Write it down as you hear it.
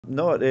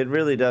No, it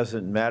really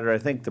doesn't matter. I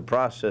think the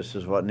process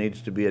is what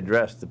needs to be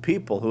addressed. The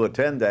people who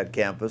attend that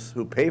campus,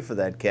 who pay for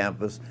that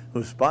campus,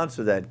 who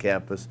sponsor that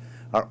campus,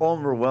 are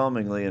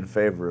overwhelmingly in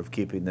favor of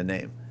keeping the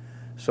name.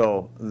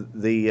 So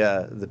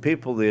the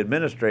people, the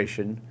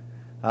administration,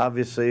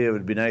 obviously it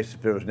would be nice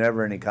if there was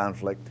never any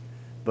conflict,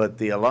 but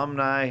the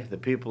alumni, the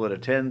people that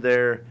attend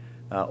there,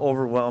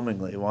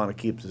 overwhelmingly want to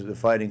keep the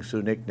Fighting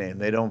Sioux nickname.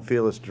 They don't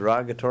feel it's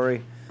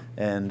derogatory,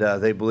 and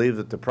they believe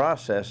that the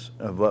process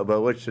by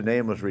which the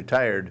name was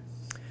retired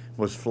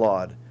was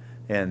flawed,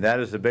 and that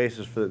is the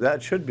basis for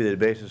that should be the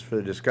basis for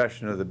the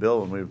discussion of the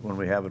bill when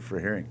we have it for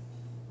hearing.